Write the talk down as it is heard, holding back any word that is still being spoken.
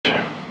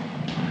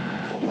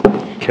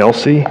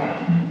Kelsey.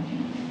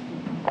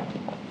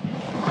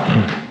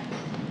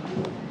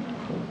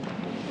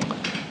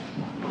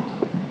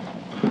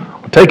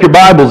 Take your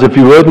Bibles, if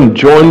you would, and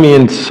join me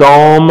in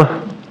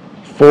Psalm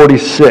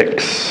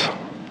 46.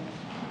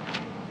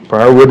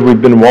 Briarwood,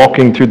 we've been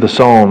walking through the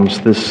Psalms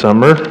this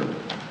summer.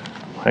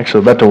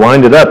 Actually, about to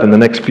wind it up in the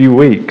next few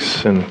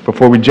weeks, and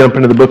before we jump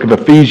into the book of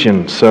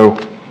Ephesians. So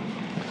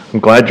I'm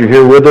glad you're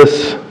here with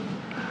us,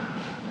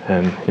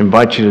 and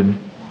invite you to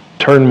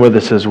turn with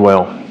us as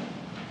well.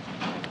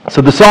 So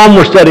the Psalm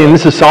we're studying,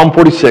 this is Psalm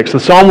 46. The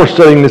Psalm we're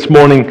studying this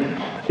morning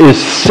is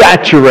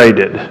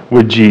saturated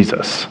with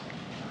Jesus.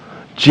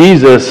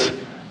 Jesus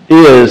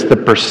is the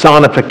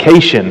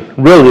personification,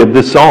 really, of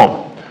this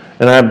psalm.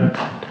 And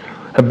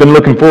I've been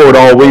looking forward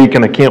all week,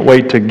 and I can't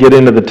wait to get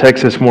into the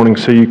text this morning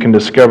so you can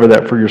discover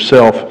that for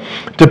yourself.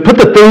 To put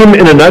the theme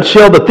in a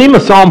nutshell, the theme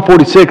of Psalm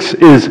 46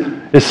 is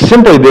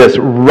simply this: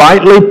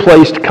 rightly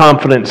placed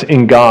confidence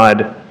in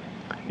God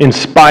in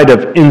spite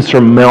of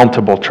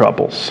insurmountable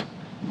troubles.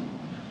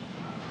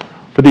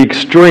 For the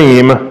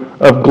extreme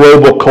of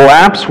global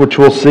collapse, which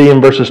we'll see in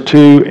verses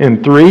 2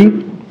 and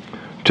 3,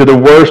 to the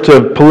worst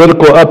of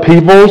political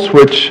upheavals,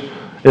 which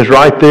is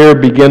right there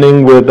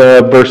beginning with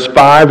verse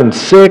 5 and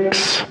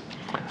 6,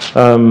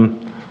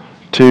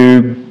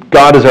 to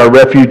God is our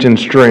refuge and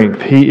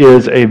strength. He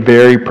is a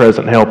very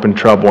present help in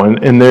trouble.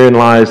 And therein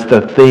lies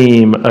the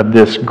theme of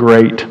this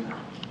great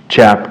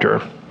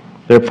chapter.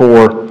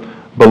 Therefore,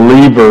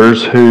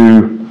 believers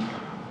who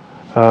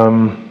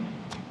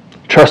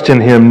trust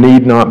in Him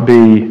need not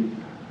be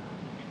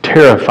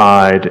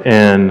terrified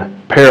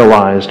and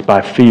paralyzed by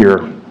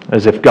fear,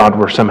 as if God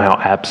were somehow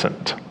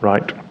absent,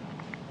 right?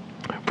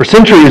 For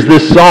centuries,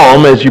 this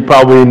psalm, as you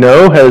probably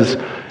know,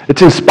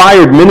 it's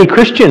inspired many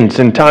Christians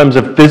in times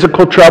of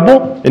physical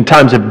trouble, in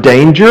times of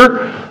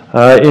danger,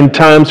 in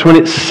times when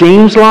it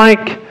seems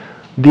like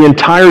the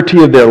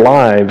entirety of their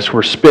lives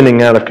were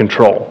spinning out of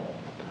control.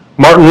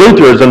 Martin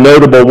Luther is a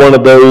notable one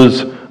of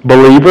those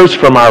believers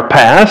from our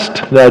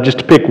past, just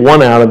to pick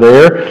one out of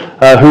there,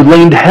 who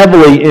leaned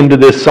heavily into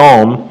this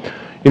psalm.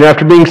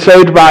 After being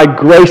saved by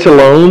grace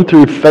alone,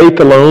 through faith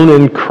alone,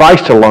 in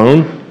Christ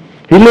alone,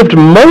 he lived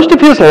most of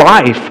his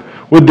life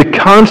with the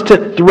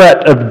constant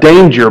threat of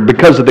danger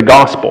because of the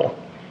gospel.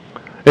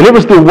 And it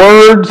was the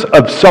words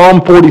of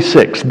Psalm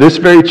 46, this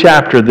very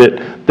chapter,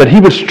 that he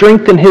would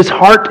strengthen his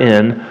heart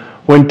in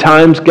when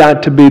times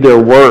got to be their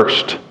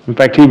worst. In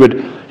fact, he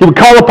would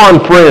call upon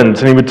friends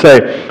and he would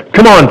say,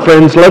 "Come on,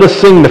 friends, let us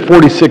sing the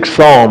 46th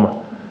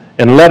Psalm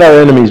and let our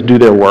enemies do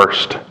their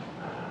worst."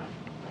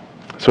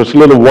 So it's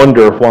little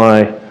wonder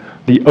why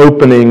the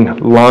opening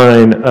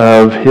line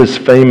of his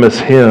famous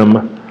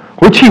hymn,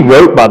 which he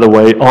wrote, by the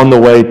way, on the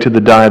way to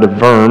the Diet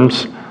of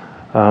Worms,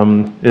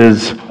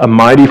 is "A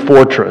mighty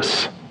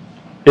fortress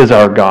is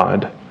our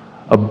God,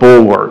 a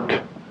bulwark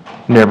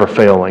never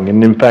failing."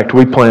 And in fact,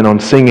 we plan on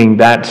singing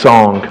that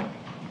song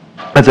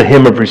as a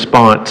hymn of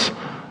response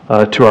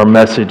to our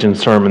message and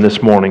sermon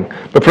this morning.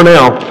 But for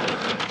now,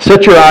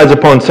 set your eyes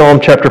upon Psalm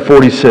chapter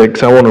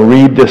 46. I want to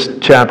read this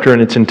chapter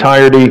in its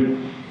entirety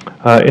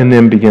and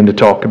then begin to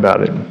talk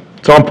about it.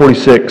 Psalm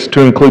 46,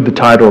 to include the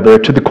title there,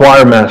 to the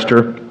choir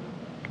master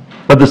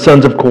of the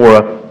sons of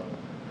Korah,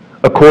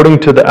 according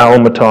to the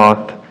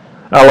Alamoth,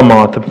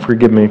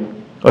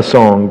 a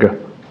song.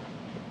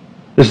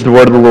 This is the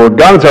word of the Lord.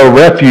 God is our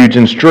refuge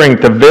and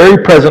strength, a very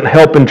present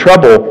help in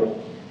trouble.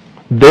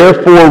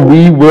 Therefore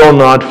we will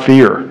not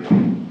fear.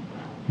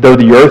 Though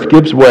the earth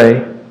gives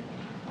way,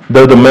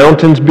 though the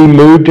mountains be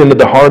moved into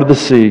the heart of the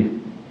sea,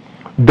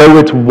 though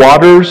its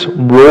waters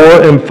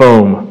roar and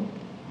foam,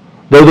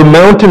 though the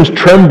mountains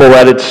tremble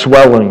at its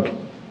swelling,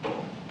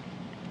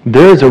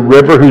 there is a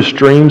river whose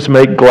streams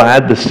make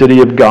glad the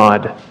city of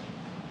God,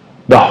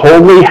 the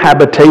holy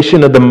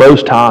habitation of the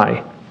Most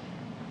High.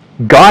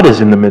 God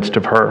is in the midst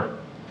of her.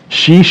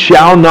 She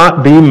shall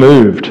not be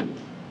moved.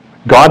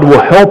 God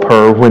will help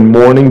her when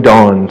morning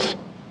dawns.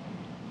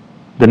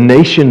 The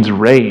nations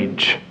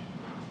rage.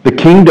 The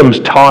kingdoms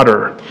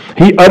totter.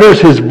 He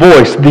utters his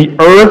voice. The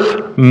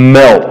earth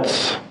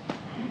melts.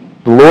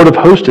 The Lord of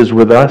hosts is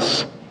with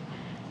us.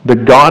 The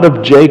God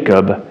of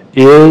Jacob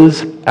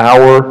is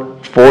our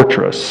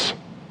fortress.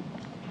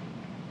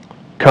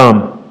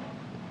 Come,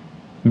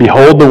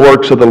 behold the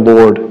works of the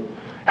Lord,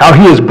 how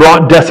he has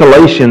brought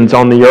desolations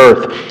on the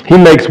earth. He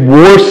makes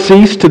war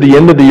cease to the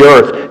end of the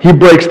earth. He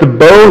breaks the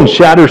bow and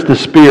shatters the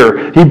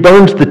spear. He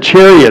burns the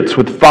chariots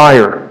with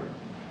fire.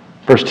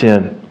 Verse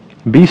 10,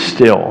 be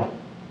still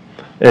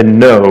and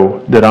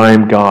know that I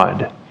am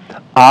God.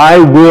 I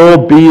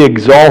will be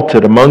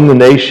exalted among the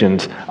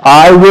nations.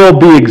 I will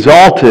be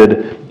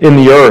exalted in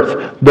the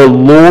earth. The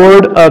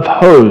Lord of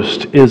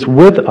hosts is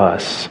with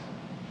us.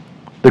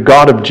 The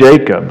God of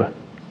Jacob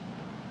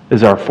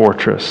is our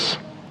fortress.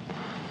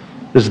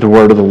 This is the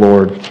word of the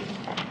Lord.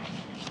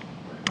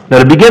 Now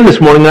to begin this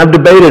morning, I've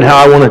debated how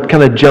I want to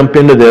kind of jump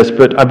into this,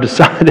 but I've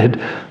decided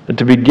that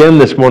to begin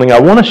this morning, I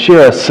want to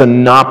share a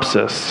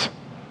synopsis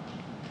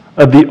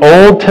of the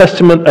Old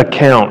Testament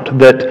account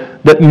that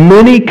that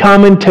many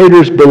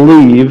commentators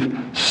believe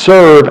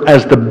serve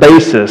as the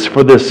basis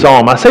for this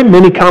psalm. I say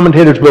many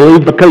commentators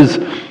believe because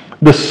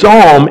the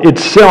psalm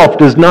itself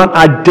does not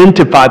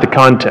identify the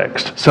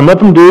context. Some of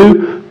them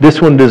do,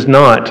 this one does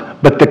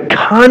not. But the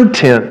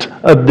content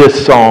of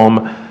this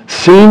psalm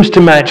seems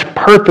to match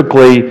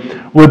perfectly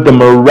with the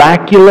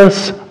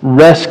miraculous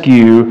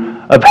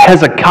rescue of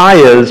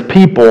Hezekiah's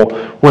people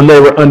when they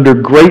were under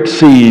great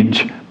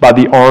siege by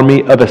the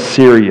army of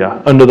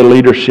Assyria under the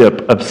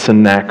leadership of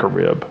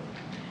Sennacherib.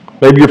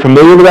 Maybe you're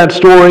familiar with that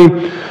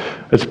story.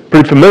 It's a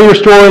pretty familiar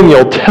story in the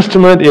Old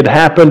Testament. It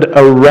happened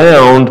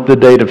around the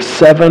date of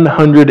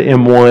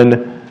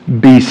 701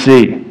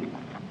 BC.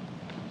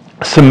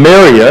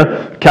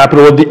 Samaria,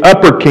 capital of the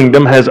Upper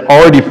Kingdom, has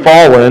already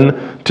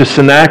fallen to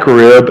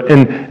Sennacherib,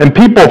 and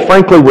people,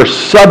 frankly, were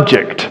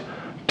subject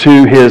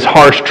to his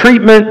harsh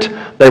treatment.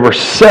 They were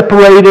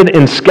separated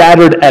and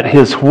scattered at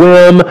his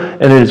whim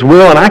and his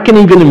will. And I can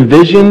even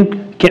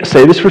envision, can't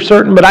say this for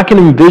certain, but I can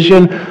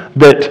envision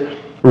that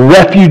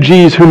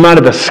refugees who might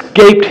have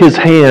escaped his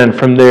hand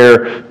from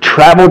there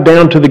traveled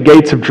down to the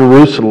gates of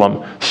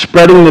Jerusalem,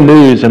 spreading the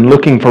news and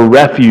looking for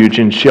refuge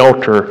and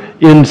shelter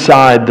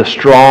inside the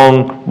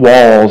strong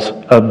walls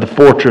of the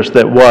fortress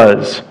that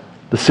was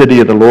the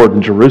city of the Lord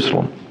in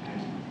Jerusalem.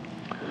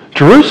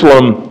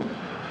 Jerusalem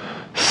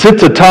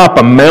sits atop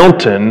a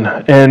mountain,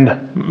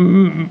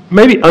 and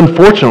maybe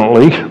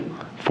unfortunately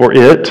for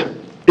it,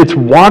 its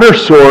water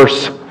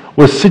source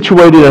was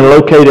situated and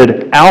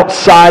located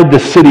outside the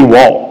city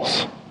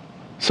walls.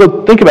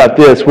 So think about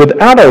this.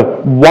 Without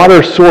a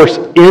water source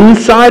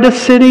inside a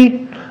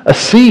city, a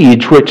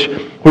siege, which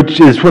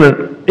is when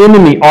an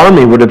enemy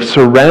army would have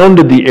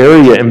surrounded the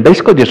area and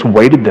basically just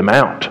waited them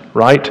out,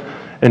 right?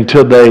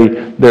 Until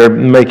they're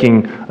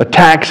making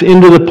attacks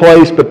into the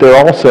place, but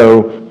they're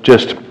also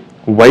just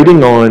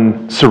waiting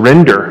on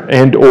surrender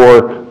and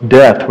or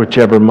death,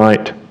 whichever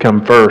might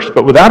come first.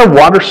 But without a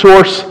water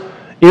source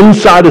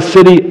inside a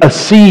city, a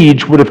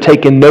siege would have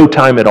taken no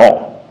time at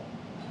all.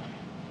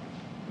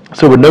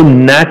 So with no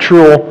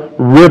natural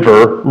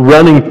river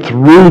running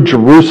through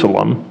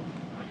Jerusalem,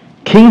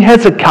 King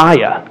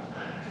Hezekiah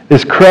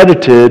is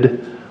credited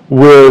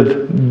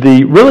with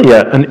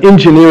an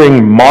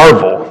engineering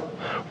marvel,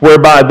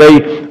 whereby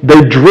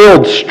they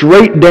drilled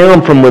straight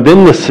down from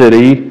within the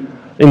city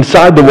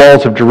inside the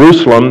walls of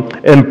Jerusalem,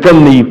 and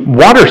from the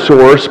water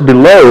source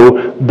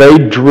below, they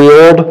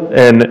drilled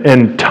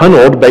and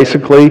tunneled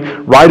basically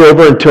right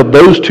over until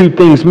those two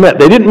things met.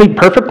 They didn't meet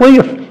perfectly.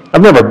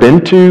 I've never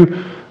been to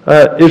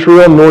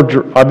Israel, nor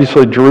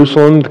obviously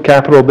Jerusalem, the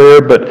capital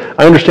there, but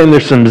I understand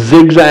there's some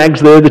zigzags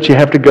there that you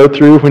have to go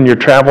through when you're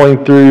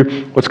traveling through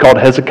what's called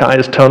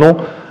Hezekiah's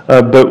Tunnel.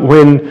 But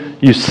when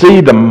you see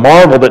the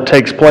marvel that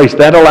takes place,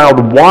 that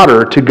allowed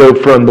water to go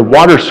from the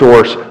water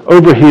source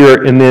over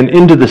here and then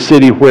into the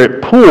city where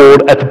it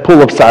pooled at the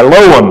pool of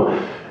Siloam.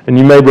 And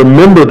you may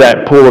remember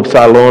that pool of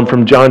Siloam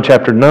from John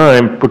chapter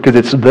 9 because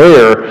it's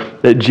there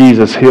that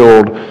Jesus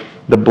healed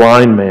the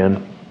blind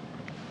man.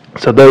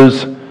 So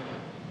those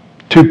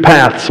two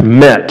paths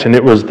met, and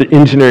it was the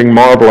engineering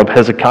marvel of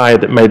Hezekiah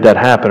that made that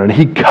happen. And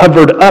he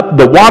covered up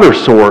the water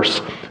source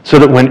so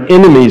that when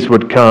enemies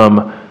would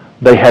come,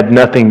 they had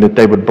nothing that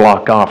they would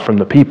block off from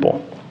the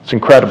people. It's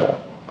incredible.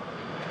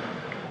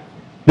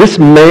 This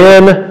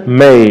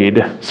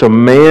man-made, so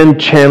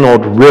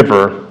man-channeled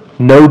river,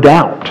 no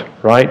doubt,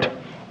 right,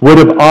 would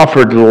have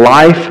offered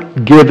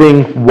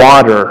life-giving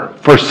water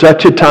for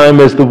such a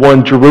time as the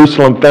one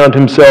Jerusalem found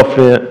herself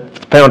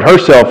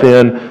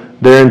in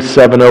there in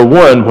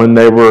 701 when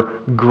they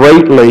were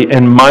greatly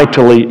and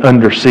mightily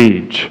under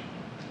siege.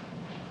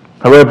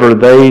 However,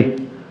 they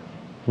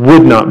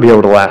would not be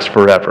able to last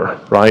forever,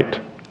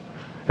 right?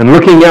 And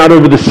looking out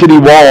over the city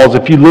walls,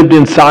 if you lived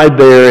inside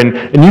there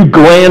and you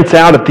glance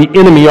out at the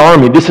enemy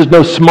army, this is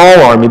no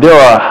small army. There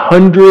are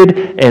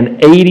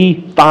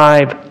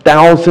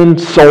 185,000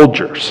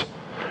 soldiers.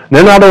 And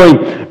they're not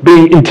only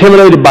being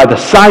intimidated by the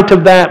sight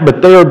of that,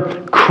 but they're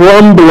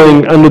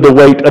crumbling under the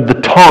weight of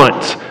the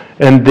taunts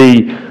and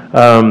the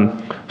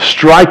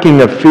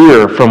striking of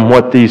fear from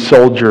what these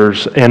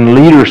soldiers and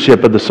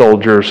leadership of the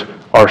soldiers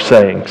are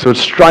saying. So it's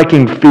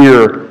striking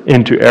fear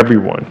into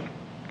everyone.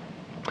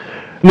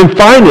 And then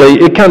finally,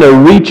 it kind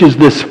of reaches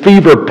this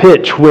fever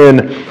pitch when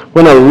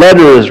a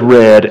letter is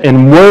read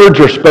and words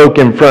are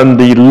spoken from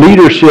the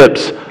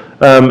leadership's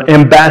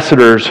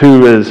ambassadors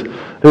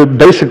who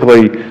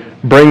basically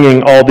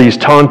bringing all these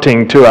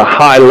taunting to a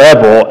high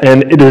level.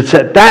 And it is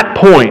at that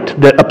point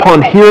that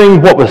upon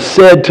hearing what was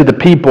said to the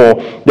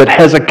people that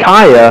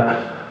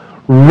Hezekiah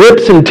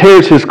rips and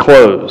tears his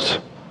clothes,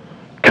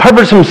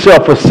 covers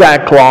himself with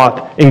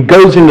sackcloth, and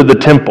goes into the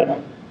temple.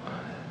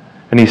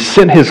 And he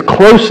sent his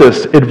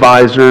closest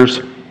advisors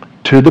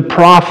to the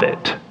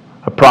prophet,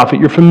 a prophet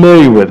you're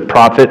familiar with,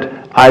 prophet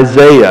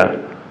Isaiah,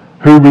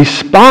 who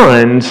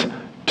responds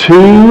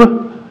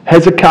to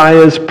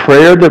Hezekiah's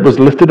prayer that was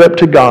lifted up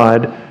to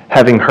God,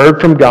 having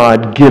heard from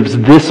God, gives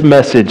this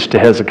message to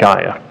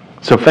Hezekiah.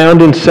 So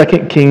found in 2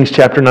 Kings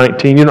chapter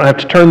 19. You don't have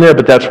to turn there,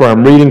 but that's where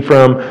I'm reading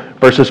from,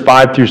 verses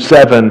 5 through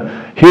 7.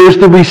 Here's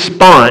the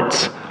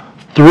response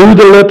through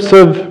the lips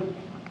of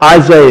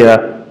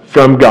Isaiah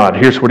from God.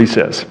 Here's what he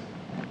says.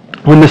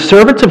 When the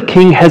servants of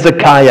King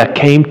Hezekiah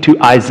came to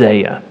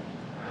Isaiah,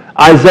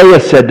 Isaiah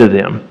said to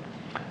them,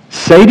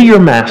 "Say to your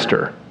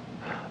master,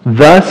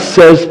 thus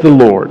says the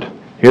Lord,"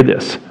 hear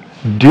this,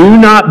 "do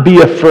not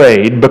be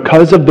afraid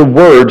because of the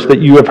words that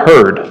you have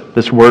heard,"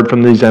 this word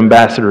from these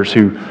ambassadors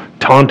who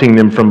taunting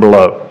them from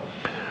below,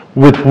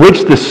 "with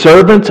which the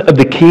servants of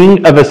the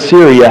king of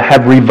Assyria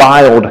have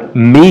reviled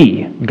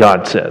me,"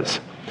 God says.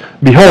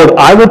 "Behold,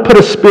 I will put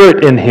a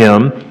spirit in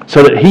him,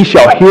 so that he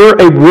shall hear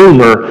a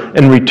rumor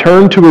and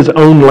return to his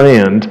own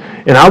land,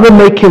 and I will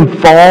make him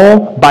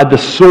fall by the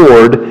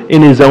sword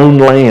in his own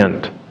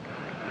land."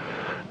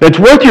 It's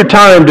worth your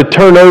time to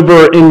turn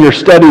over in your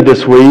study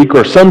this week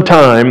or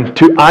sometime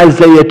to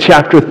Isaiah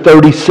chapter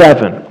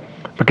 37.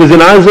 Because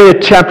in Isaiah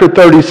chapter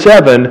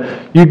 37,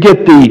 you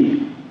get the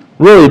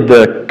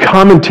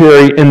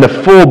commentary and the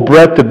full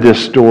breadth of this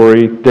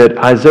story that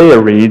Isaiah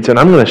reads, and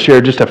I'm going to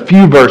share just a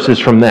few verses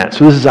from that.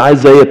 So this is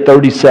Isaiah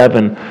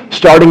 37,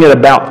 starting at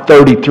about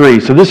 33.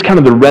 So this is kind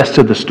of the rest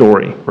of the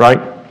story, right?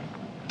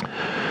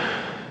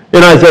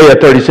 In Isaiah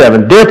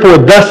 37, "Therefore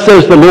thus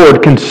says the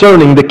Lord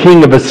concerning the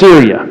king of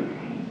Assyria,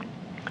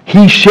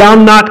 he shall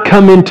not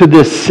come into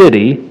this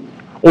city,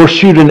 or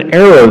shoot an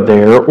arrow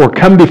there, or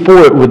come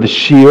before it with a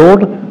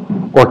shield,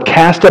 or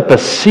cast up a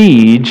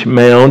siege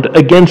mound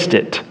against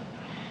it.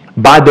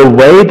 By the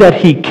way that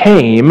he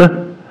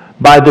came,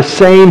 by the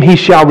same he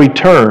shall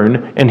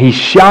return, and he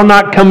shall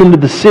not come into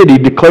the city,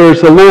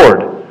 declares the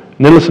Lord."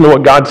 And then listen to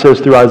what God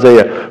says through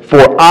Isaiah.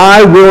 "For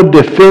I will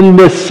defend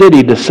this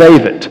city to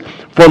save it,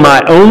 for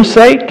my own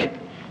sake,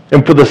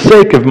 and for the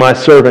sake of my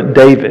servant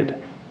David.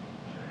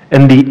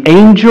 And the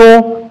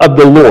angel of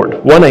the Lord,"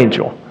 one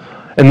angel,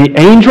 "and the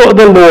angel of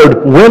the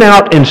Lord went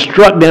out and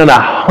struck down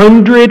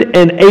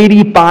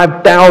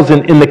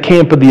 185,000 in the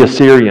camp of the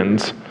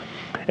Assyrians.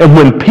 And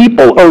when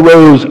people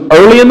arose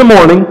early in the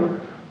morning,"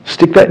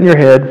 stick that in your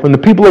head, "when the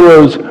people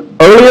arose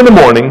early in the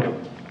morning,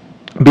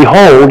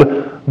 behold,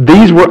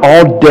 these were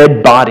all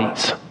dead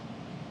bodies."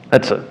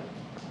 That's an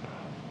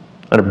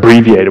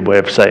abbreviated way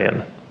of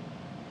saying.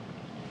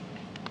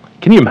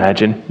 Can you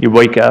imagine? You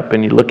wake up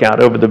and you look out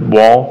over the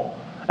wall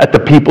at the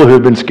people who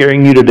have been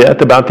scaring you to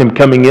death about them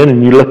coming in,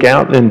 and you look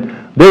out and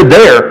they're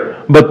there,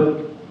 but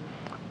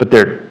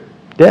they're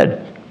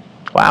dead.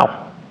 Wow.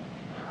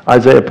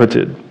 Isaiah puts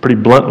it pretty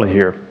bluntly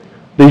here.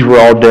 These were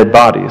all dead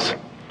bodies.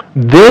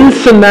 "Then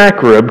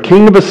Sennacherib,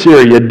 king of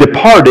Assyria,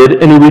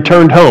 departed and he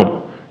returned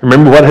home."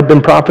 Remember what had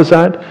been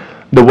prophesied?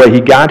 The way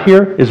he got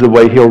here is the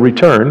way he'll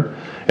return.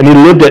 "And he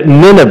lived at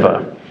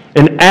Nineveh.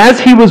 And as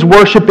he was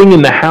worshiping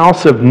in the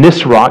house of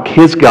Nisroch,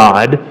 his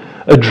god,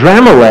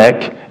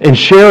 Adramelech and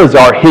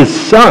Sherazar, his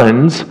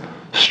sons,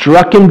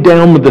 struck him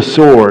down with the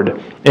sword.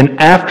 And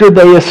after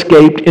they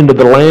escaped into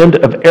the land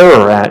of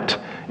Ararat,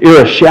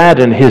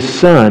 Ereshaddan, his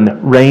son,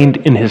 reigned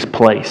in his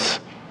place."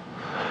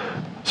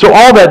 So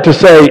all that to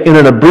say, in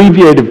an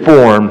abbreviated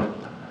form,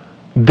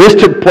 this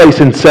took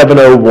place in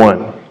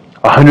 701.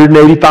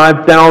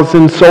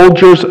 185,000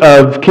 soldiers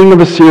of King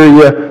of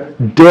Assyria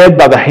dead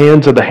by the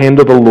hand of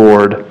the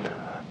Lord.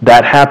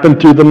 That happened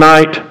through the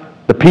night.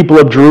 The people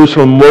of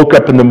Jerusalem woke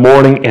up in the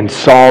morning and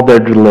saw their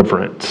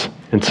deliverance.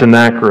 And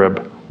Sennacherib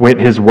went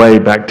his way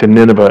back to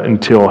Nineveh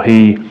until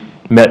he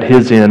met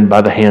his end by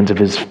the hands of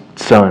his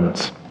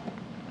sons.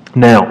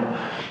 Now,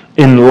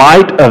 in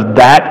light of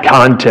that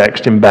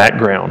context and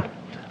background,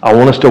 I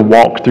want us to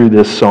walk through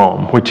this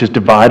psalm, which is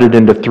divided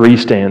into 3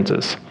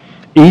 stanzas,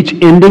 each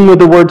ending with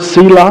the word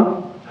Selah.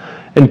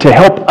 And to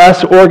help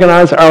us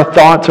organize our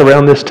thoughts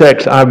around this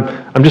text, I'm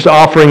just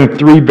offering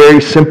 3 very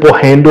simple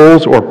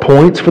handles or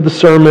points for the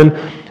sermon.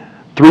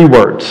 3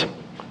 words.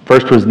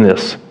 First was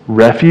this: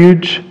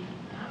 refuge.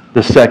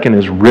 The second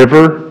is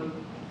river.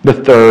 The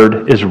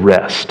third is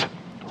rest.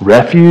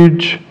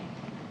 Refuge,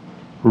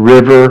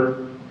 river,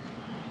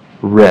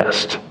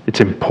 rest. It's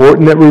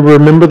important that we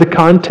remember the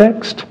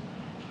context,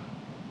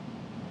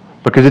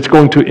 because it's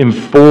going to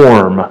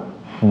inform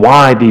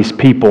why these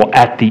people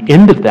at the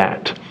end of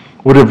that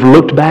would have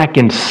looked back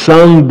and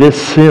sung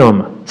this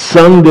hymn,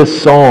 sung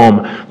this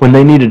psalm when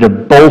they needed to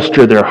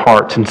bolster their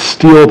hearts and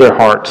steel their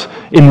hearts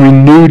in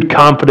renewed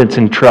confidence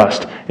and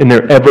trust in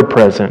their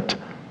ever-present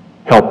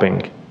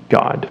helping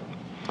God.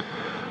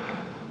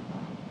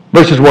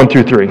 Verses 1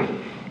 through 3,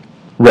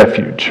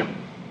 refuge.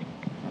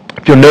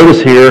 If you'll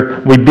notice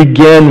here, we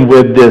begin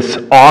with this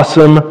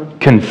awesome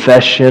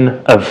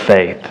confession of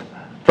faith.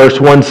 Verse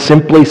 1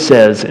 simply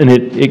says, and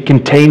it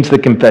contains the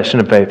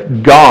confession of faith,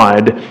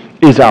 God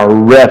is our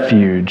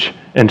refuge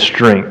and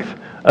strength,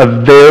 a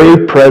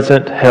very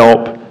present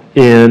help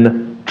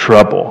in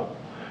trouble.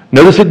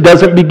 Notice it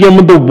doesn't begin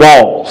with the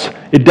walls.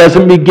 It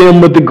doesn't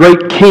begin with the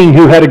great king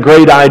who had a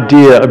great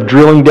idea of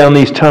drilling down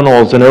these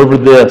tunnels and over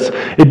this.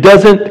 It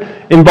doesn't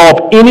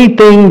involve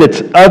anything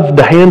that's of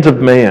the hands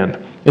of man.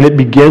 And it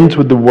begins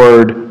with the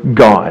word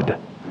God.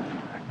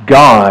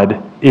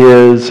 God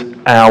is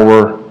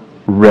our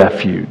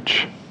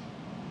refuge.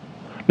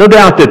 No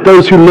doubt that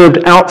those who lived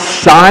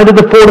outside of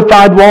the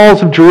fortified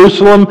walls of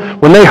Jerusalem,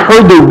 when they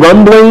heard the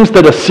rumblings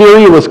that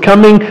Assyria was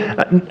coming,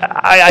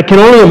 I can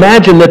only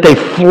imagine that they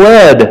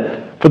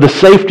fled for the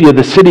safety of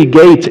the city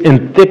gates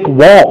in thick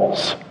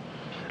walls.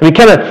 I mean,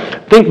 kind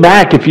of think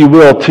back, if you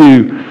will,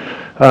 to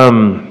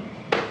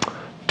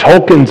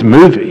Tolkien's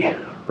movie,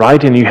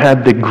 right? And you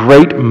had the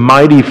great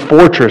mighty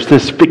fortress,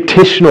 this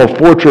fictional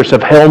fortress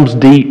of Helm's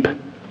Deep,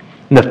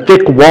 and the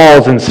thick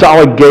walls and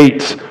solid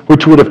gates,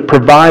 which would have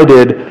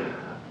provided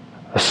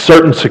a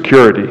certain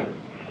security.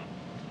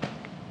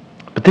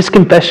 But this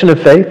confession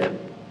of faith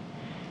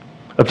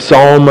of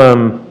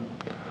Psalm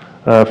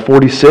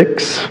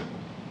 46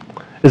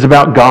 is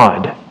about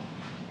God.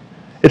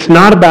 It's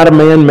not about a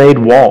man-made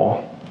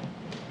wall.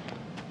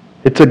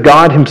 It's a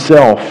God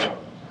himself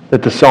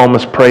that the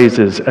psalmist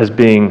praises as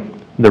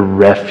being the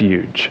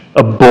refuge,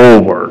 a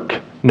bulwark,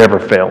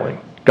 never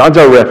failing. God's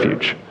our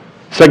refuge.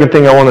 Second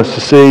thing I want us to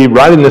see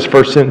right in this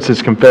first sentence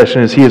of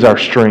confession is he is our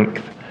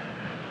strength.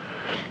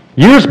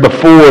 Years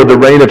before the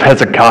reign of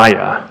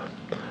Hezekiah,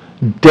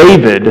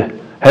 David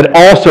had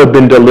also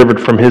been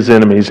delivered from his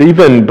enemies.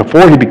 Even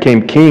before he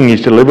became king,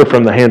 he's delivered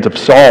from the hands of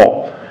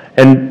Saul.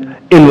 And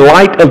in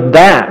light of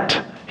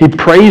that, he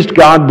praised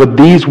God with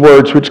these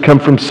words, which come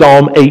from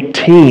Psalm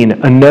 18,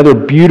 another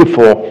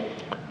beautiful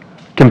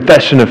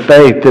confession of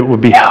faith that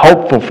would be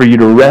helpful for you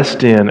to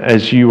rest in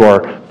as you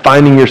are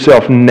finding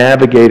yourself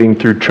navigating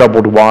through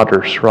troubled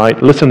waters,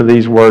 right? Listen to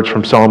these words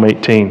from Psalm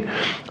 18.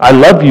 I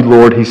love you,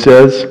 Lord, he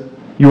says.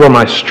 You are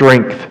my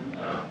strength.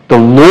 The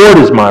Lord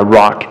is my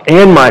rock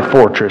and my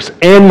fortress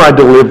and my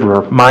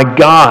deliverer, my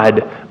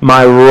God,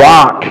 my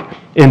rock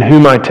in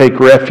whom I take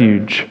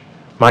refuge,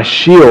 my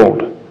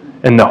shield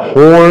and the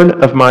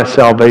horn of my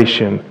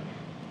salvation.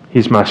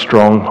 He's my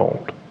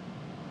stronghold.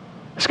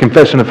 This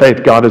confession of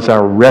faith, God is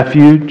our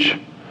refuge,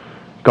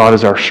 God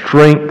is our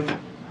strength,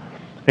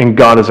 and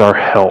God is our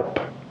help.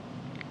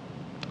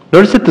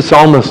 Notice that the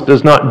psalmist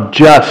does not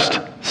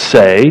just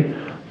say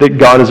that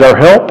God is our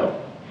help,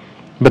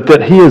 but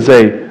that he is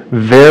a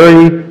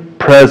very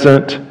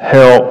present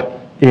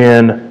help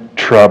in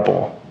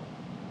trouble.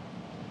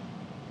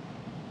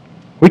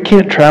 We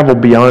can't travel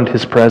beyond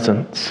his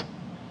presence,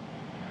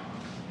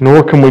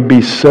 nor can we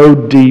be so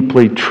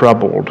deeply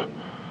troubled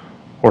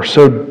or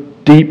so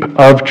deep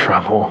of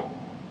trouble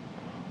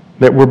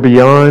that we're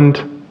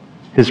beyond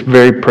his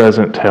very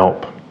present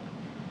help.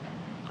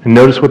 And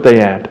notice what they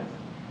add.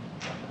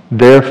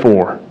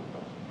 Therefore,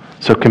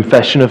 so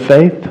confession of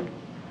faith,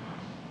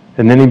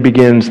 and then he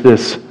begins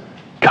this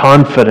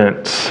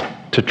confidence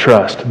to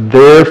trust.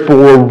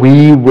 Therefore,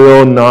 we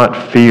will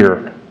not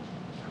fear.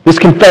 This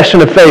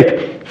confession of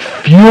faith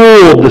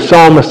fueled the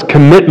psalmist's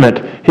commitment,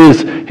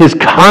 his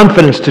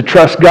confidence to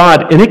trust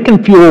God, and it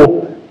can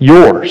fuel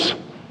yours.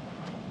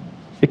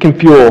 It can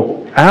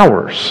fuel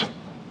ours.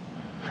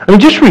 I mean,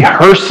 just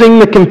rehearsing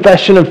the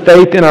confession of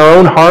faith in our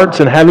own hearts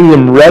and having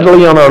them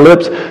readily on our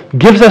lips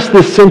gives us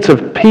this sense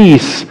of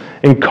peace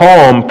and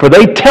calm, for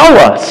they tell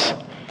us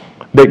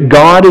that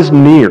God is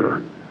near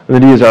and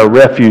that he is our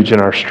refuge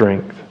and our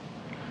strength.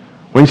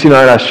 Wednesday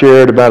night I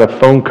shared about a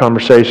phone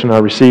conversation I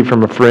received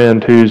from a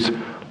friend whose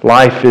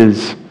life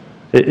is,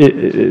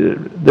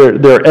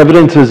 there are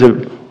evidences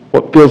of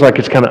what feels like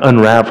it's kind of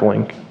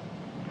unraveling.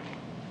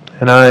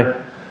 And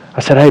I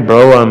said, hey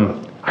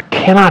bro, I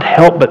cannot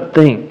help but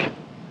think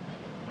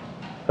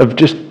of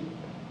just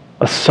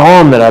a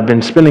psalm that I've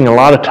been spending a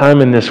lot of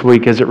time in this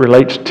week as it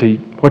relates to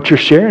what you're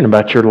sharing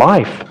about your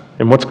life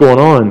and what's going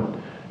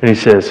on. And he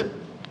says,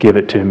 give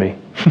it to me.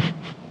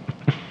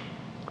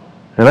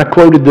 And I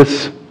quoted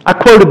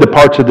the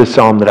parts of this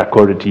psalm that I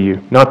quoted to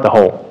you, not the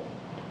whole.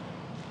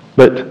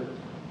 But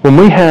when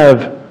we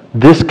have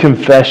this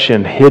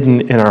confession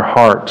hidden in our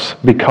hearts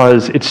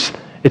because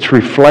it's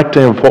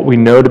reflective of what we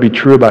know to be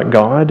true about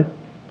God,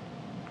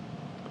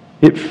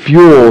 it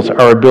fuels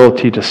our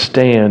ability to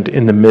stand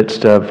in the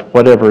midst of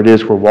whatever it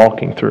is we're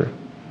walking through.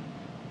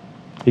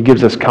 It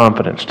gives us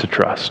confidence to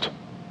trust.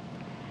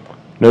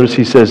 Notice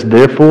he says,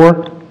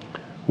 therefore,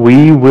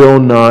 we will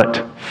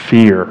not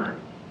fear.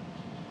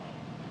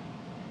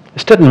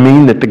 This doesn't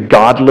mean that the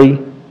godly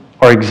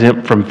are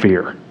exempt from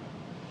fear.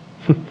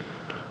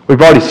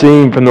 We've already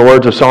seen from the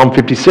words of Psalm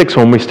 56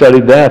 when we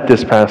studied that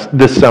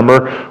this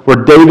summer, where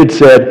David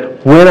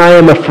said, when I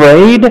am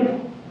afraid,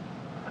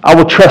 I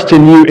will trust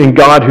in you, in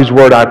God whose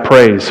word I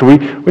praise. So we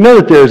know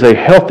that there's a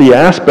healthy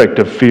aspect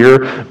of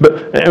fear,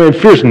 but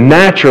fear is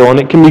natural, and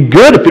it can be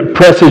good if it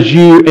presses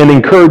you and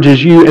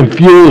encourages you and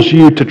fuels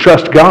you to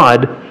trust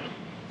God.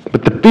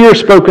 But the fear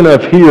spoken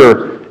of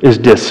here is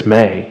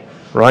dismay,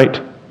 right?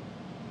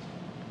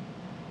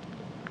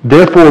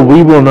 Therefore,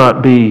 we will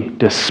not be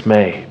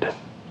dismayed.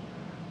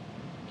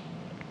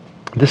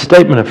 This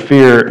statement of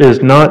fear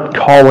is not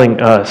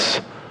calling us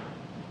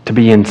to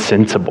be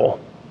insensible.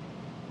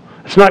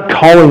 It's not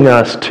calling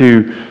us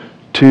to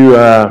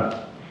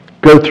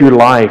go through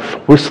life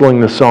whistling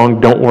the song,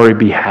 "Don't worry,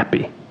 be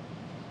happy."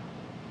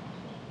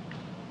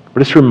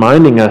 But it's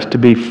reminding us to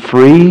be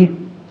free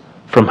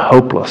from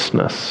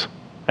hopelessness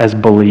as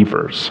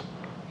believers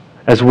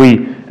as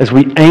we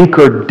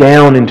anchor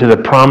down into the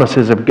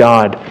promises of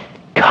God,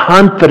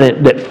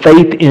 confident that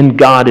faith in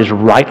God is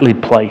rightly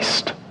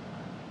placed.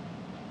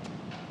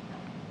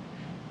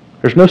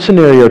 There's no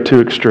scenario too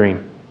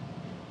extreme.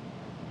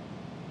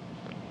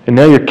 And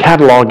now you're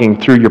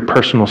cataloging through your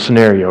personal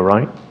scenario,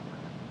 right?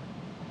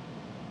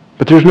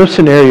 But there's no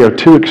scenario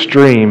too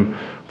extreme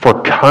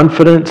for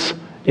confidence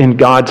in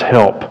God's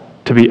help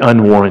to be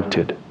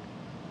unwarranted.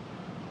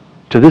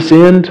 To this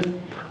end,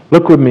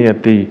 look with me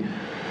at the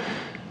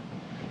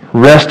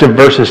rest of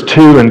verses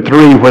 2 and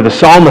 3, where the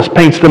psalmist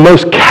paints the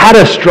most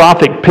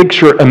catastrophic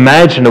picture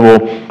imaginable,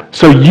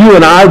 so you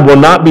and I will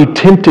not be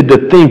tempted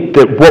to think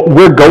that what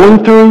we're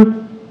going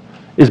through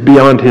is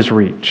beyond his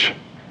reach.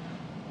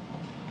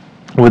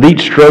 With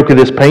each stroke of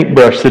this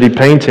paintbrush that he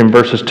paints in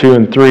verses 2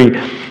 and 3,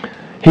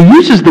 he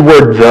uses the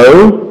word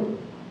though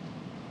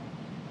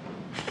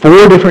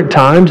 4 different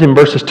times in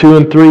verses 2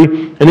 and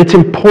 3, and it's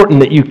important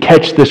that you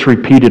catch this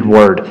repeated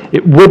word.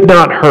 It would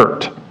not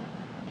hurt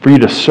for you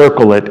to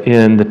circle it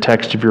in the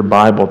text of your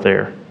Bible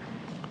there.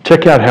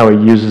 Check out how he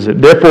uses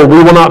it. Therefore,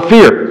 we will not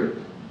fear.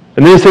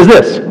 And then he says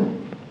this,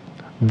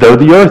 though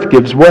the earth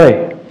gives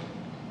way,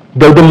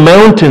 though the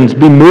mountains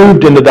be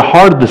moved into the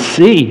heart of the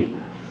sea,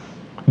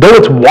 though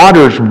its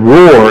waters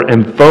roar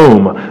and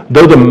foam,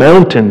 though the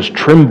mountains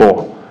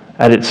tremble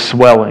at its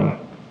swelling.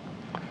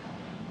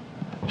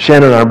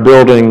 Shannon and I are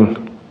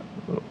building,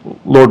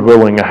 Lord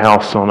willing, a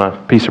house on a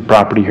piece of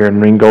property here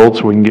in Ringgold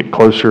so we can get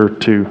closer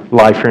to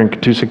life here in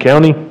Catoosa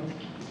County.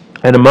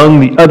 And among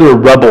the other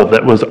rubble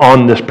that was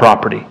on this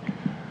property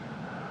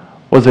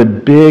was a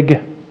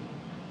big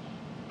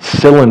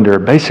cylinder,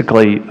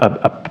 basically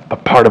a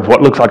part of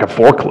what looks like a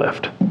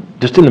forklift,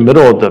 just in the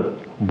middle of the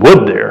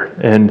wood there.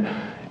 And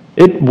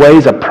it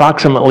weighs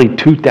approximately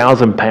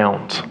 2,000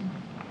 pounds.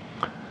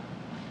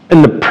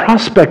 And the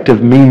prospect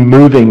of me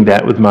moving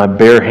that with my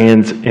bare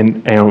hands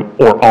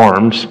or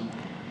arms,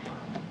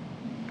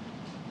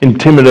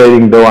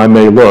 intimidating though I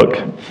may look,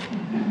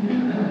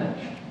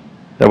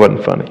 that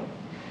wasn't funny,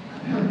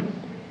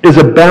 is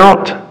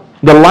about,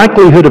 the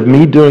likelihood of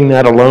me doing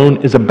that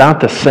alone is about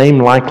the same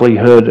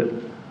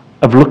likelihood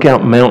of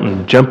Lookout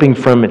Mountain jumping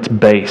from its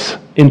base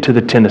into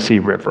the Tennessee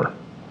River.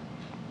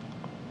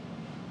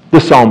 The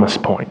psalmist's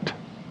point.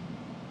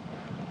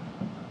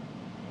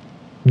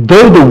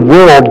 Though the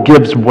world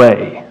gives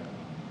way,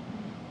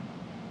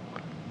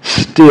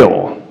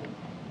 still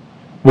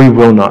we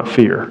will not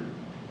fear.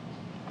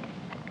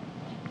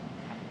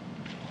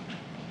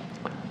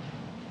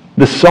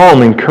 The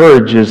psalm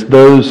encourages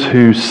those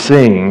who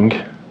sing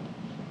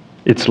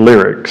its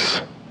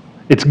lyrics,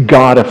 its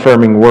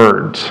God-affirming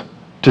words,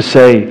 to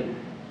say,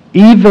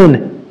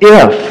 even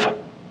if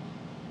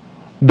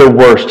the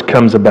worst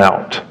comes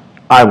about,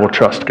 I will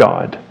trust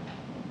God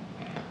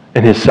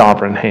and his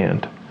sovereign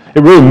hand.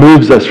 It really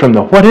moves us from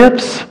the what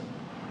ifs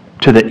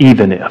to the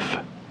even if.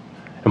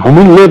 And when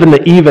we live in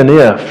the even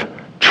if,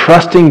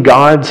 trusting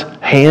God's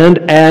hand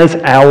as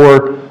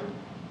our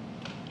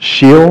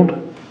shield,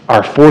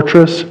 our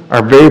fortress,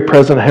 our very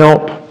present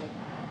help,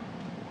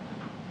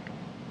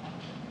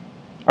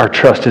 our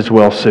trust is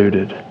well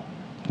suited.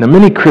 Now,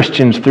 many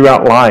Christians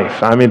throughout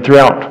life,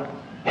 throughout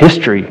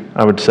history,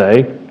 I would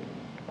say,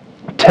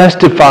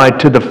 testify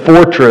to the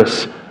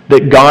fortress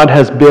that God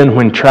has been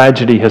when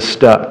tragedy has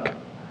struck.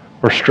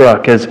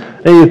 As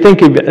you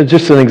think of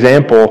just an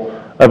example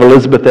of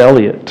Elizabeth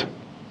Elliot.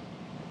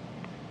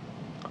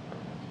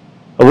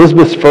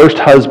 Elizabeth's first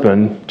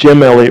husband,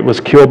 Jim Elliot,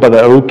 was killed by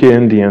the Oka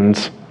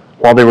Indians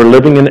while they were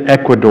living in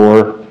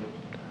Ecuador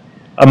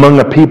among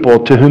a people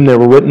to whom they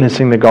were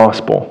witnessing the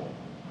gospel.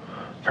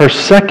 Her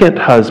second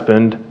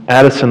husband,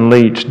 Addison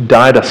Leach,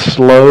 died a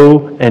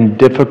slow and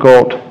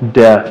difficult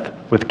death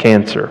with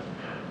cancer.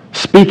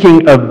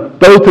 Speaking of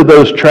both of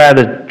those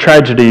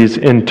tragedies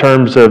in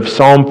terms of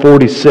Psalm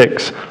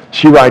 46,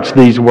 she writes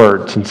these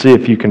words, and see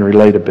if you can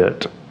relate a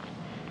bit.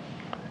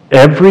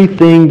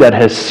 Everything that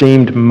has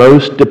seemed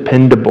most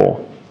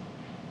dependable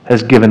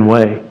has given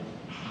way.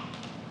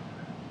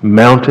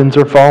 Mountains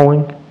are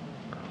falling,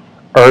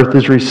 earth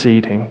is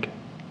receding.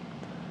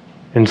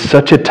 In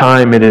such a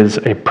time, it is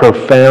a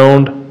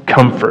profound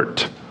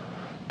comfort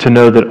to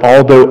know that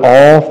although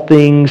all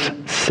things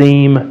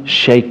seem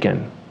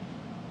shaken,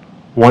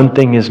 one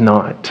thing is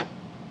not.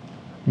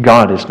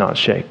 God is not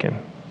shaken.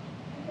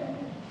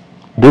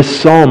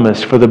 This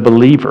psalmist, for the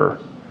believer,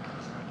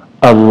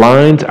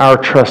 aligns our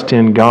trust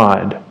in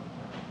God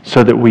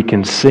so that we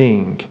can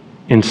sing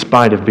in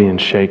spite of being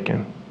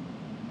shaken.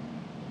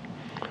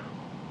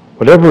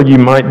 Whatever you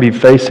might be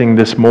facing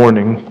this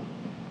morning,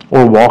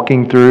 or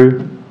walking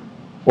through,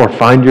 or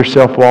find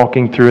yourself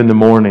walking through in the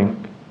morning,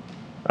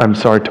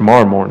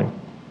 tomorrow morning,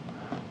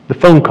 the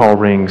phone call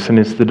rings and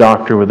it's the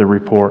doctor with a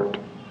report.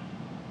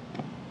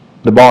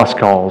 The boss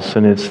calls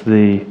and it's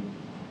the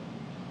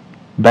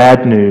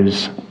bad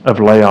news of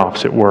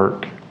layoffs at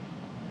work.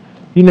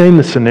 You name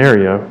the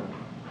scenario.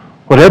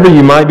 Whatever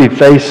you might be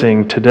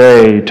facing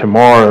today,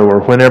 tomorrow,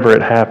 or whenever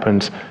it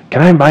happens,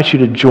 can I invite you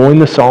to join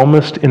the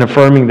psalmist in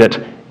affirming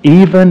that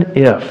even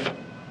if,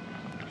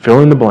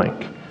 fill in the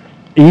blank,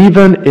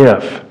 even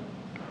if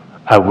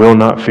I will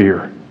not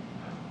fear.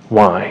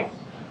 Why?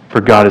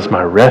 For God is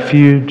my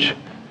refuge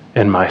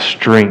and my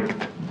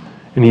strength,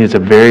 and he is a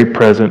very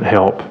present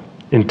help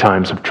in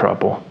times of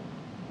trouble.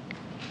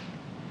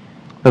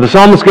 Now the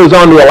psalmist goes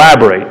on to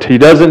elaborate. He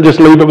doesn't just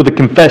leave it with a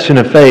confession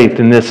of faith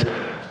in this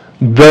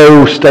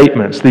those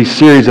statements, these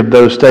series of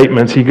those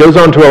statements. He goes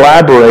on to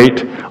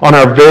elaborate on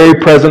our very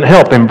present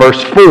help in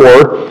verse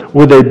 4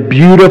 with a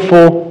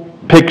beautiful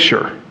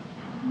picture,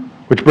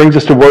 which brings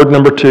us to word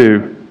number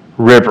 2,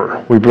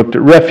 river. We've looked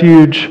at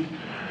refuge.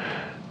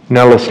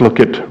 Now let's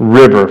look at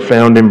river,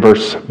 found in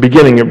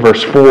beginning at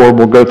verse 4.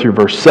 We'll go through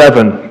verse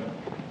 7.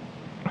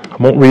 I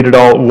won't read it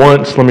all at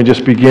once. Let me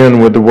just begin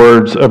with the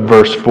words of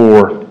verse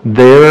 4.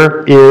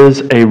 There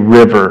is a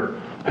river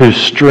whose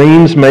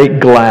streams make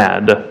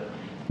glad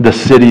the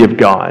city of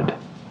God.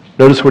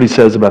 Notice what he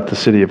says about the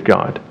city of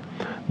God.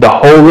 The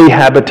holy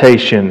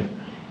habitation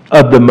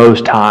of the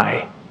Most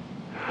High.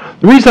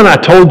 The reason I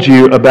told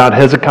you about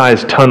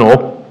Hezekiah's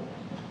tunnel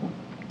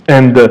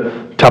and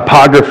the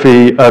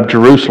topography of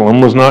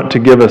Jerusalem was not to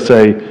give us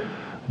a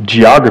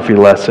geography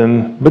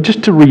lesson, but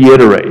just to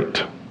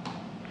reiterate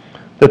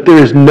that there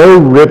is no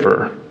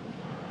river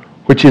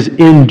which is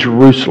in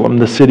Jerusalem,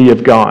 the city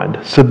of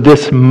God. So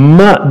this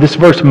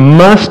verse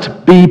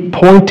must be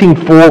pointing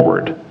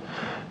forward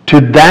to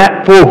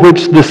that for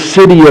which the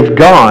city of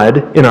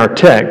God, in our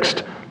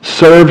text,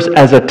 serves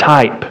as a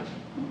type.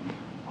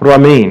 What do I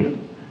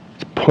mean?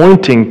 It's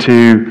pointing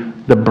to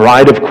the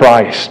bride of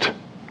Christ,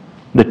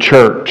 the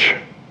church.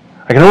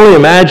 I can only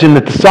imagine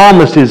that the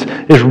psalmist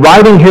is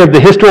writing here the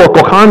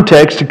historical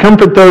context to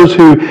comfort those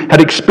who had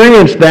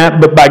experienced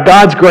that, but by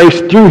God's grace,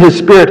 through his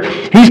Spirit,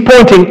 he's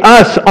pointing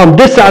us on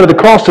this side of the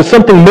cross to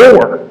something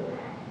more,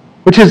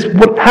 which is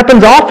what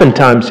happens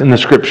oftentimes in the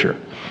Scripture.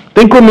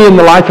 Think with me in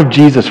the life of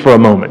Jesus for a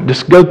moment.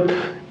 Just go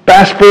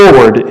fast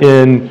forward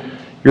in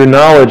your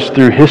knowledge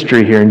through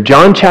history here. In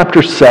John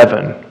chapter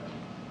 7,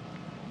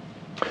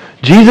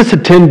 Jesus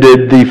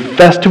attended the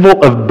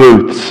Festival of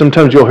Booths.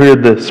 Sometimes you'll hear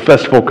this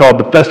festival called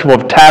the Festival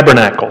of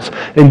Tabernacles.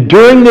 And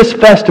during this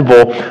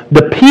festival,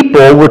 the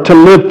people were to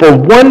live for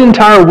one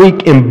entire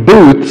week in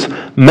booths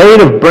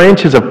made of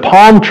branches of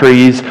palm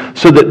trees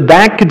so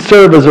that could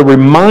serve as a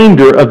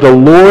reminder of the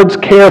Lord's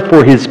care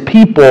for his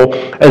people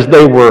as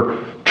they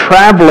were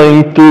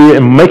traveling through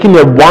and making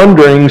their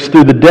wanderings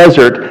through the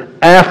desert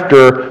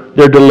after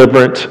their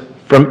deliverance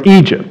from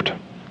Egypt.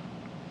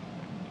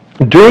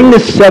 During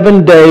this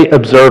 7-day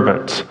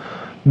observance,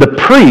 the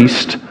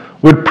priest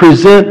would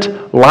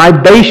present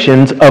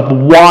libations of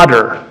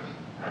water,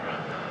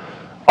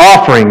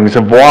 offerings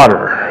of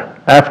water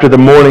after the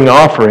morning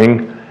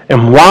offering.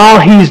 And while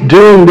he's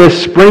doing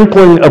this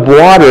sprinkling of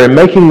water and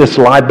making this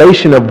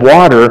libation of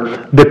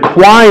water, the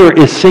choir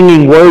is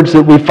singing words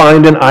that we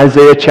find in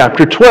Isaiah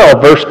chapter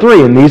 12, verse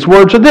 3. And these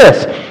words are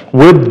this: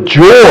 with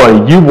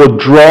joy you will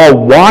draw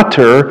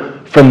water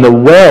from the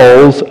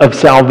wells of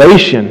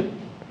salvation.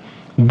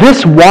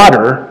 This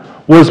water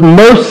was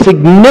most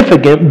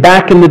significant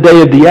back in the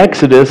day of the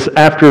Exodus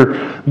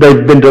after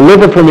they've been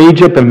delivered from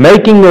Egypt and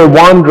making their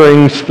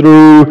wanderings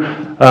through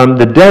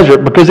the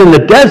desert. Because in the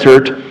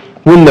desert,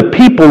 when the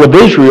people of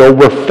Israel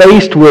were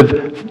faced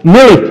with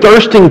nearly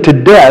thirsting to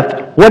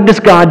death, what does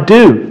God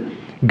do?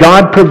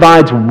 God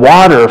provides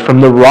water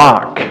from the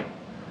rock.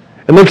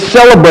 And they've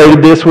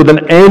celebrated this with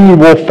an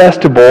annual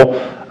festival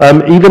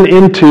even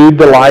into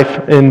the life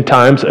and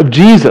times of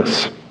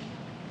Jesus.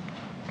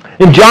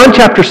 In John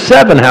chapter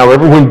 7,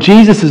 however, when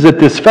Jesus is at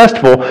this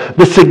festival,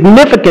 the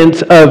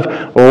significance of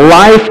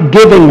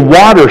life-giving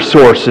water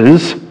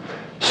sources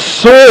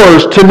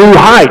soars to new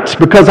heights,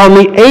 because on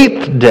the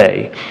 8th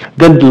day,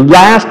 the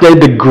last day,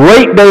 the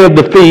great day of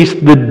the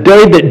feast, the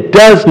day that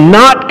does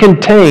not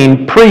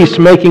contain priests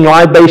making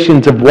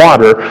libations of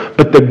water,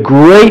 but the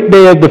great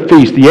day of the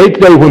feast, the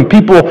 8th day when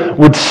people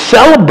would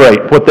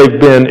celebrate what they've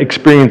been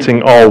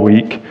experiencing all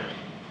week,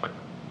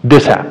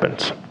 this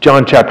happens.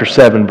 John chapter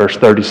 7, verse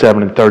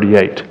 37 and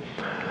 38.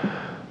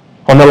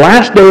 On the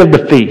last day of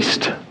the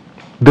feast,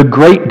 the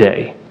great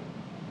day,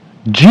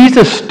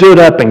 Jesus stood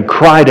up and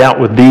cried out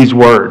with these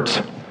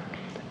words: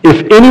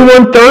 "If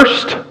anyone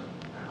thirst,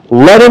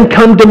 let him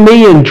come to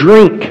me and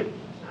drink.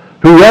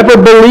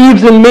 Whoever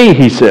believes in me,"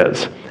 he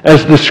says,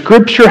 "as the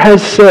Scripture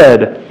has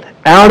said,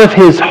 out of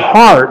his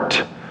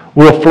heart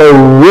will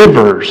flow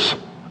rivers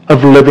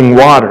of living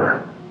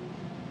water."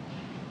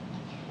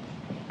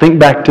 Think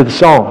back to the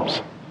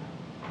Psalms.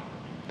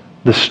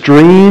 The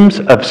streams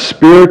of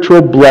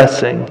spiritual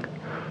blessing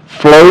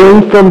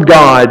flowing from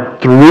God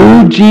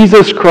through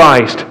Jesus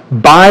Christ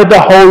by the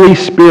Holy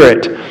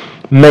Spirit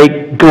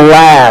make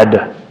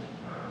glad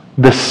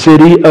the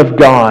city of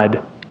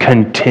God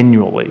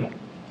continually.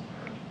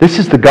 This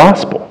is the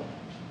gospel.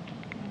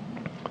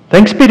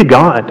 Thanks be to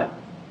God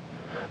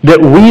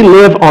that we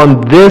live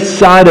on this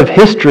side of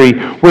history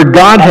where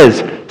God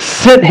has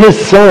sent his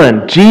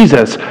Son,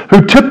 Jesus,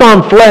 who took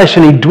on flesh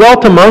and he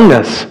dwelt among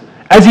us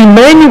as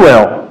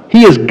Emmanuel.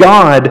 He is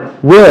God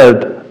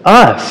with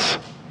us.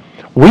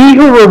 We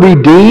who were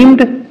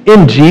redeemed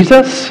in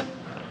Jesus,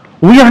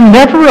 we are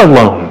never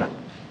alone.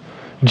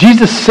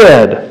 Jesus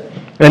said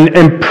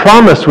and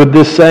promised with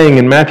this saying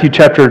in Matthew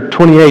chapter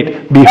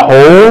 28,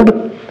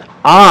 "Behold,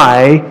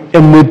 I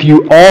am with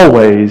you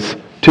always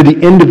to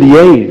the end of the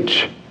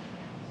age."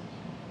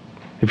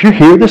 If you're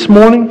here this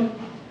morning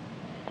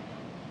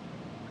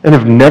and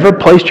have never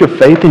placed your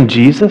faith in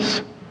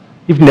Jesus,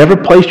 you've never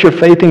placed your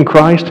faith in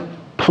Christ,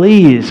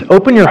 please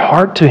open your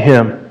heart to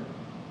Him.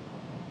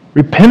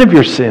 Repent of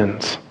your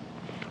sins.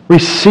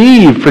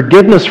 Receive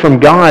forgiveness from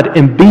God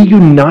and be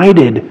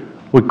united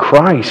with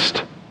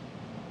Christ.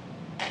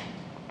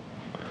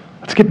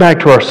 Let's get back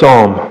to our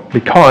psalm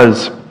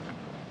because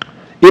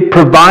it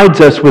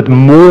provides us with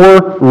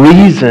more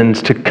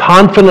reasons to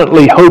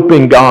confidently hope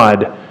in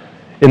God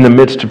in the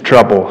midst of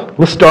trouble.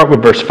 Let's start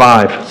with verse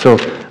 5. So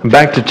I'm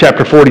back to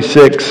chapter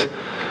 46,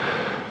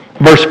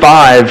 verse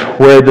 5,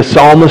 where the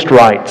psalmist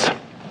writes,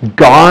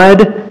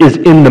 "God is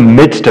in the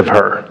midst of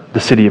her," the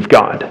city of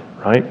God,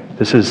 right?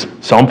 This is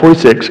Psalm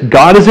 46.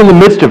 "God is in the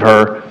midst of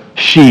her.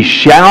 She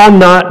shall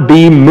not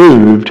be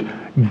moved.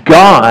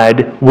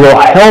 God will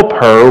help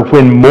her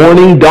when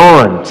morning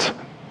dawns."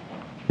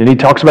 Then he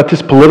talks about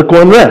this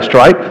political unrest,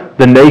 right?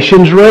 The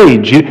nations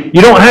rage.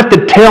 You don't have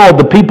to tell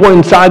the people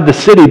inside the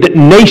city that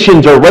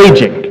nations are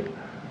raging.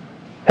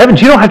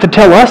 Heavens, you don't have to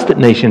tell us that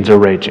nations are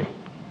raging.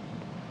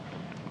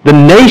 The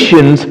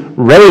nations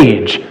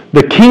rage.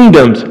 The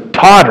kingdoms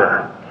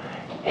totter.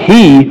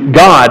 He,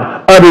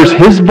 God, utters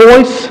His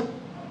voice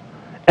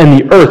and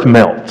the earth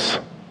melts.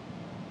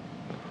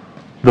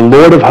 The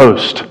Lord of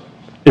hosts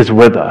is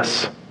with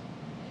us.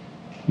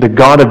 The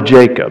God of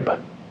Jacob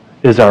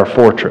is our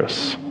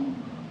fortress.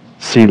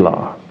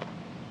 Selah.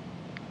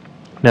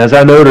 Now, as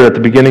I noted at the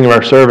beginning of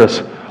our service,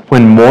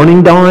 when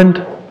morning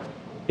dawned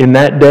in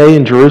that day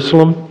in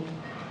Jerusalem,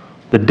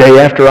 the day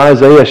after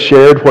Isaiah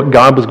shared what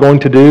God was going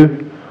to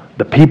do,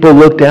 the people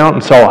looked out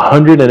and saw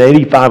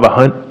 185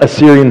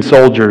 Assyrian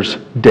soldiers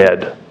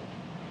dead.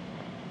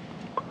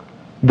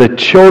 The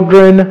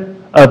children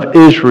of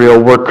Israel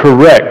were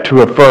correct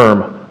to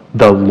affirm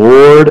the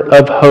Lord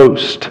of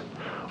hosts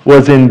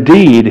was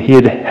indeed, He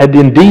had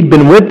indeed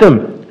been with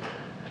them.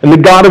 And the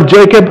God of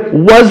Jacob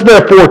was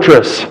their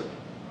fortress.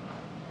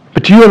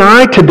 But you and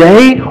I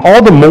today,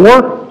 all the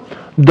more,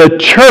 the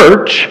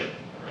church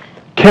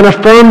can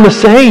affirm the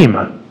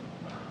same.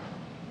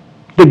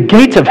 The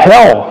gates of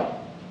hell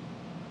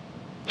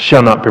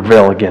shall not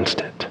prevail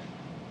against it.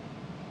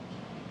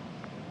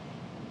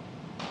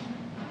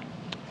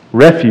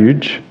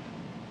 Refuge,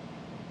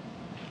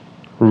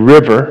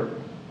 river,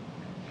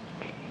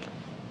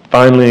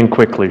 finally and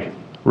quickly,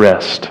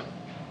 rest.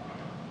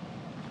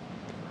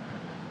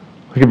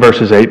 Look at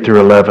verses 8 through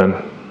 11.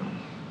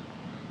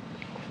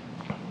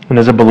 And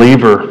as a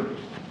believer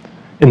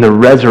in the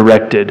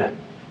resurrected,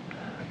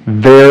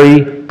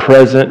 very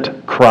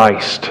present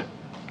Christ,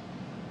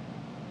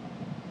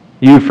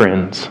 you,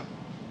 friends,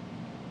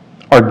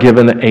 are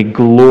given a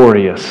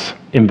glorious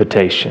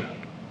invitation,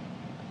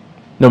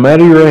 no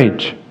matter your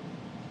age.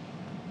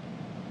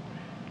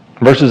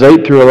 Verses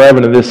 8 through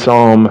 11 of this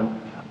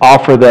psalm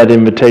offer that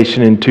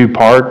invitation in two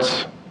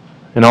parts.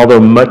 And although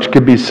much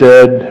could be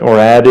said or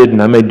added,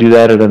 and I may do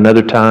that at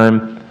another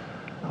time,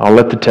 I'll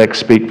let the text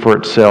speak for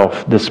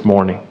itself this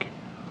morning.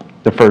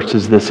 The first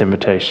is this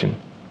invitation.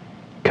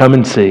 Come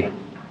and see.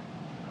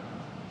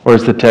 Or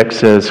as the text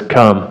says,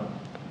 come,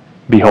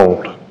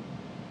 behold.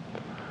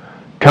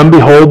 Come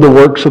behold the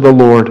works of the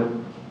Lord,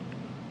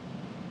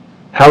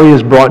 how He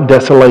has brought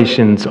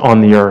desolations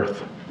on the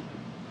earth.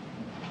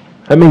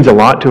 That means a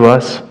lot to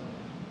us,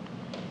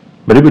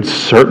 but it would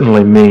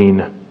certainly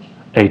mean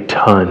a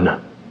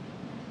ton.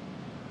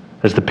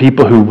 As the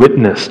people who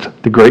witnessed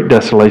the great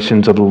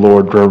desolations of the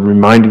Lord were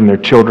reminding their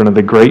children of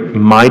the great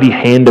mighty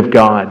hand of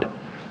God,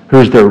 who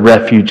is their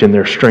refuge and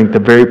their strength, the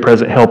very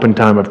present help in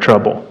time of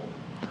trouble.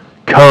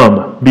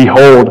 Come,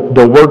 behold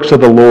the works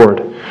of the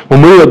Lord.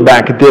 When we look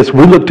back at this,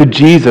 we look to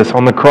Jesus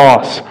on the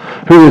cross,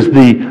 who is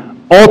the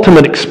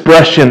ultimate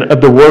expression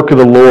of the work of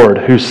the Lord,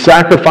 who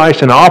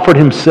sacrificed and offered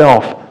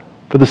Himself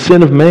for the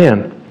sin of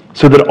man,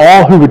 so that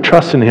all who would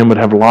trust in Him would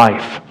have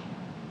life.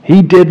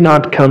 He did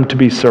not come to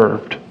be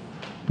served,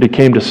 but He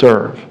came to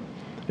serve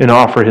and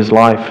offer His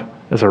life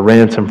as a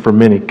ransom for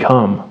many.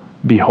 Come,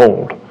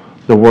 behold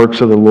the works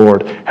of the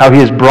Lord, how He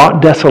has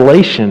brought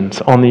desolations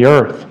on the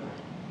earth.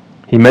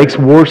 He makes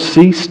war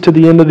cease to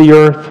the end of the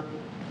earth.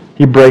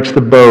 He breaks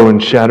the bow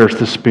and shatters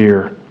the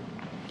spear.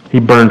 He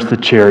burns the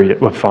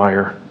chariot with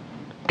fire.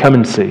 Come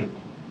and see.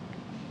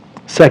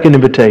 Second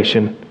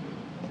invitation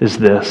is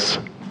this.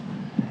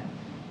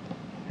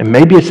 And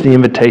maybe it's the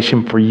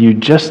invitation for you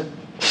just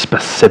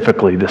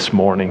specifically this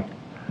morning.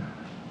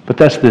 But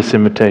that's this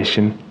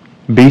invitation.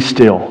 Be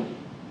still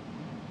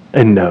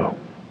and know.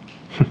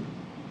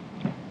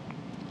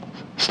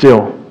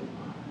 Still,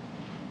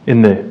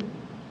 in the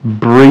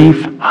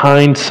brief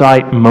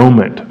hindsight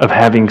moment of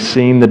having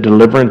seen the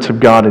deliverance of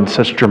God in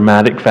such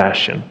dramatic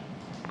fashion,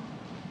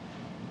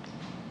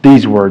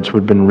 these words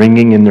would have been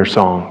ringing in their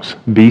songs.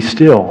 Be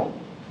still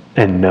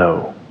and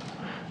know.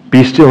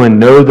 Be still and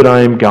know that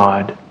I am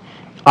God.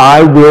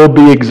 I will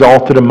be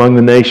exalted among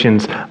the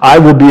nations. I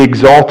will be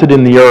exalted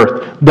in the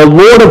earth. The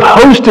Lord of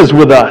hosts is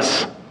with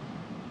us.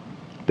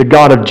 The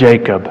God of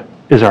Jacob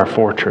is our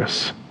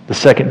fortress. The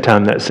second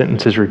time that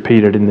sentence is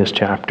repeated in this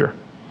chapter.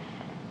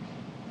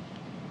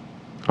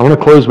 I want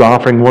to close by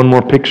offering one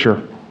more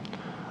picture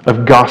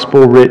of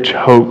gospel-rich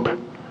hope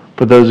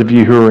for those of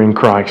you who are in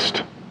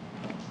Christ.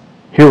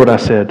 Hear what I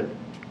said.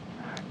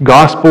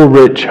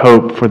 Gospel-rich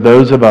hope for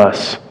those of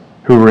us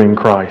who are in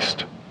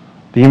Christ.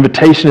 The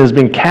invitation has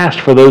been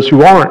cast for those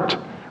who aren't.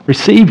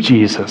 Receive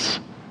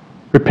Jesus.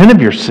 Repent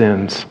of your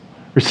sins.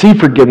 Receive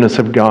forgiveness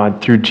of God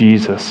through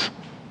Jesus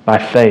by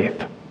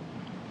faith.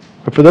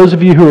 But for those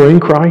of you who are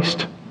in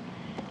Christ,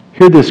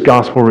 hear this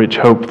gospel-rich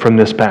hope from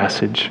this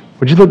passage.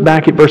 Would you look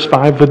back at verse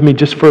 5 with me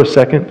just for a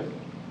second?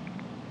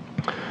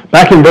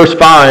 Back in verse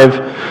 5,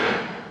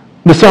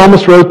 the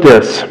psalmist wrote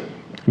this,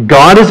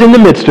 God is in the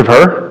midst of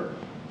her,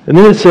 and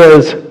then it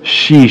says,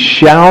 she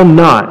shall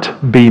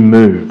not be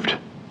moved.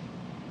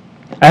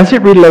 As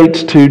it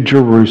relates to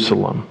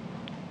Jerusalem,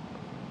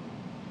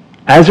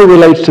 as it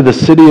relates to the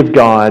city of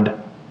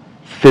God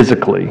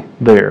physically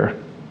there,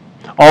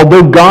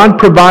 although God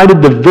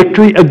provided the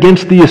victory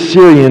against the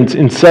Assyrians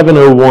in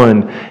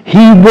 701,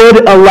 he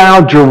would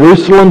allow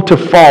Jerusalem to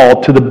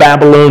fall to the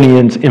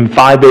Babylonians in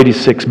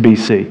 586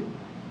 BC.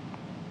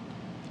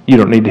 You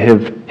don't need to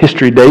have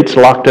history dates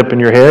locked up in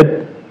your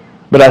head,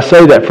 but I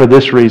say that for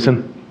this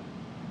reason.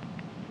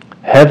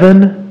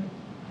 Heaven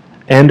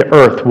and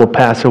earth will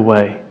pass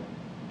away,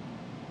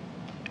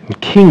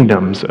 and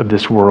kingdoms of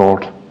this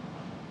world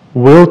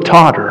will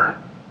totter.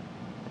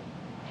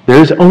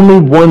 There's only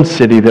one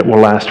city that will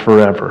last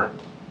forever.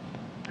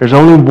 There's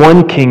only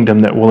one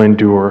kingdom that will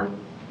endure,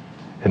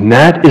 and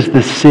that is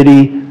the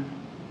city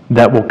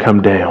that will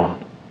come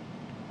down,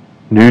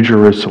 New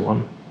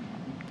Jerusalem.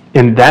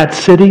 In that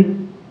city,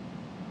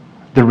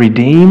 the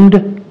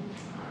redeemed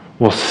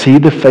will see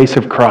the face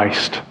of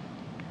Christ,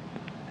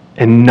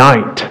 and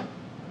night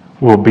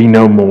will be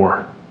no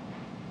more.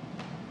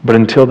 But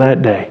until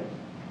that day,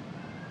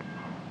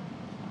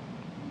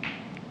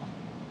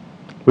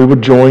 we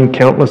would join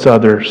countless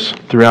others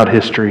throughout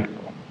history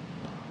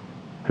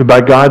who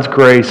by God's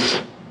grace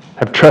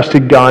have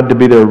trusted God to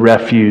be their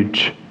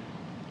refuge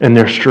and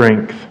their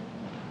strength,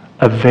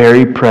 a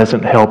very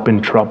present help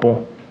in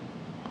trouble.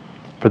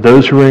 For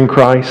those who are in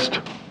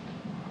Christ,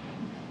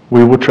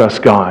 we will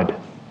trust God,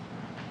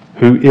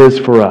 who is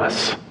for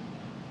us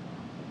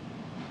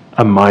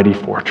a mighty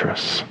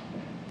fortress.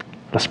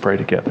 Let's pray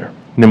together,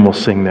 and then we'll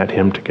sing that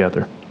hymn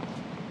together.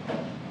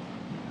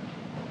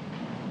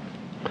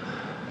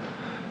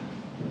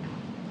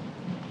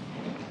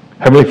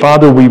 Heavenly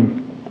Father,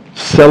 we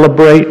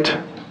celebrate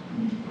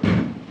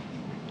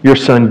your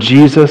Son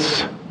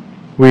Jesus.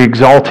 We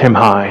exalt him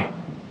high.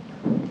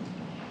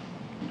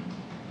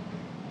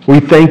 We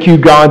thank you,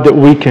 God, that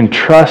we can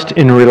trust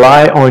and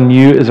rely on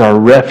you as our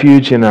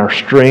refuge and our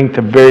strength,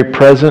 a very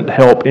present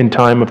help in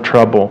time of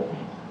trouble.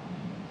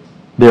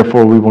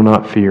 Therefore, we will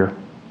not fear.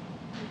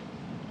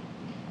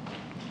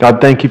 God,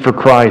 thank you for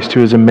Christ,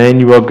 who is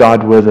Emmanuel,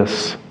 God with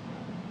us.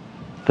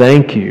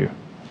 Thank you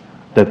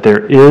that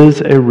there is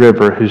a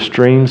river whose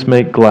streams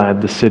make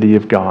glad the city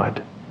of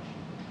God.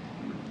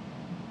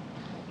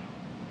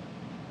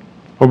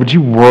 Or would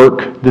you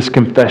work this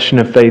confession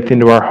of faith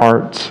into our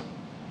hearts?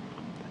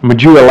 And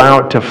would you allow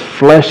it to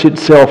flesh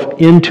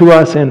itself into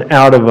us and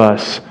out of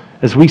us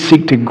as we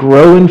seek to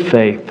grow in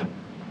faith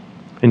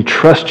and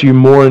trust you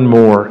more and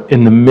more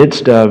in the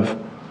midst of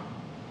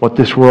what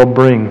this world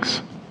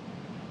brings?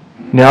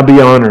 Now be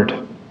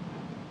honored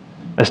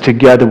as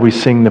together we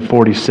sing the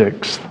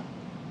 46th,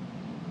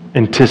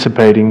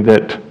 anticipating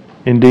that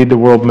indeed the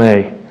world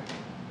may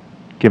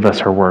give us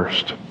her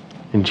worst.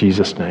 In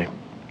Jesus' name,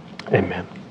 amen.